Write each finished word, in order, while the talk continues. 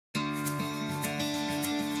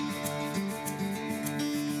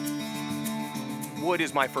Wood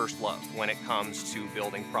is my first love when it comes to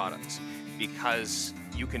building products because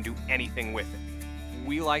you can do anything with it.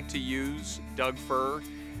 We like to use Doug-fir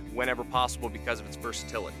whenever possible because of its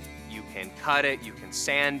versatility. You can cut it, you can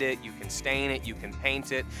sand it, you can stain it, you can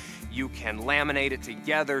paint it, you can laminate it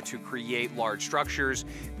together to create large structures.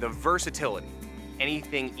 The versatility,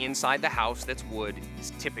 anything inside the house that's wood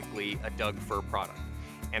is typically a Doug-fir product.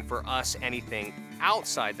 And for us, anything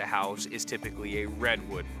outside the house is typically a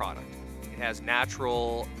Redwood product. It has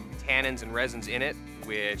natural tannins and resins in it,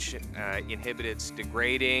 which inhibit its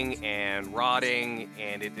degrading and rotting,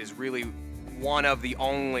 and it is really one of the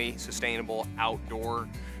only sustainable outdoor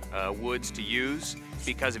woods to use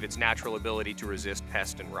because of its natural ability to resist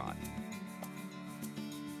pest and rot.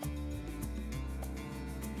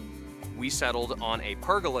 We settled on a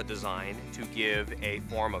pergola design to give a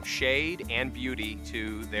form of shade and beauty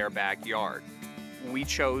to their backyard. We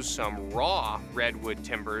chose some raw redwood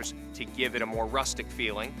timbers to give it a more rustic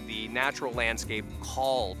feeling. The natural landscape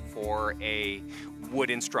called for a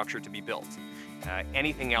wooden structure to be built.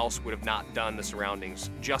 Anything else would have not done the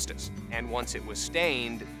surroundings justice. And once it was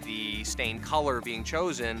stained, the stained color being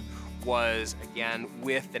chosen was, again,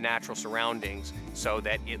 with the natural surroundings so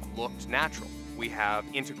that it looked natural. We have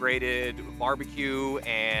integrated barbecue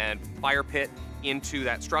and fire pit into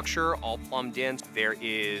that structure, all plumbed in. There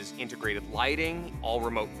is integrated lighting, all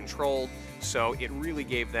remote controlled. So it really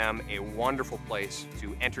gave them a wonderful place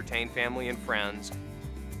to entertain family and friends.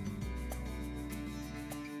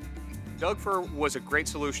 Doug-fir was a great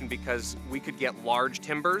solution because we could get large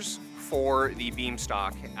timbers for the beam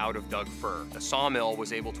stock out of Doug-fir. The sawmill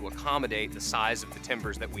was able to accommodate the size of the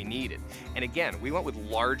timbers that we needed. And again, we went with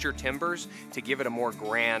larger timbers to give it a more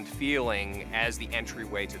grand feeling as the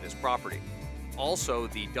entryway to this property. Also,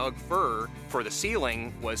 the Doug-fir for the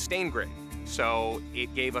ceiling was stain grid. So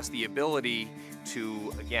it gave us the ability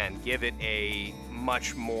to, again, give it a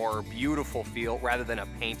much more beautiful feel rather than a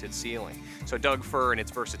painted ceiling. So Doug-fir and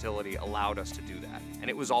its versatility allowed us to do that. And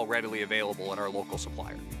it was all readily available at our local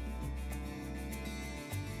supplier.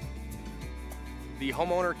 The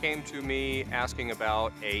homeowner came to me asking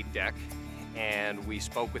about a deck, and we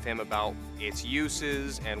spoke with him about its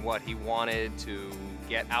uses and what he wanted to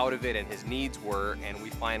get out of it and his needs were, and we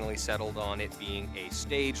finally settled on it being a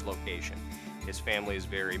stage location. His family is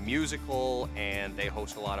very musical and they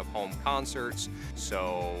host a lot of home concerts,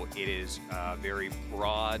 so it is a very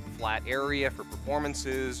broad, flat area for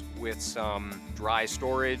performances with some dry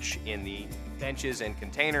storage in the benches and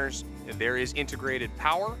containers. There is integrated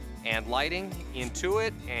power and lighting into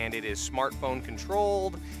it, and it is smartphone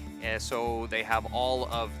controlled, and so they have all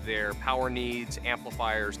of their power needs,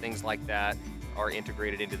 amplifiers, things like that are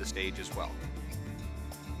integrated into the stage as well.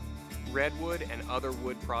 Redwood and other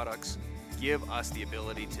wood products give us the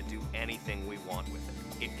ability to do anything we want with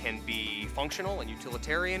it. It can be functional and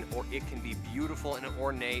utilitarian, or it can be beautiful and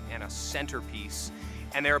ornate and a centerpiece,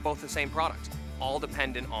 and they're both the same product, all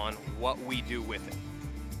dependent on what we do with it.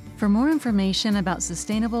 For more information about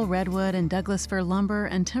sustainable redwood and Douglas-fir lumber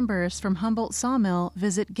and timbers from Humboldt Sawmill,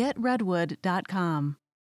 visit getredwood.com.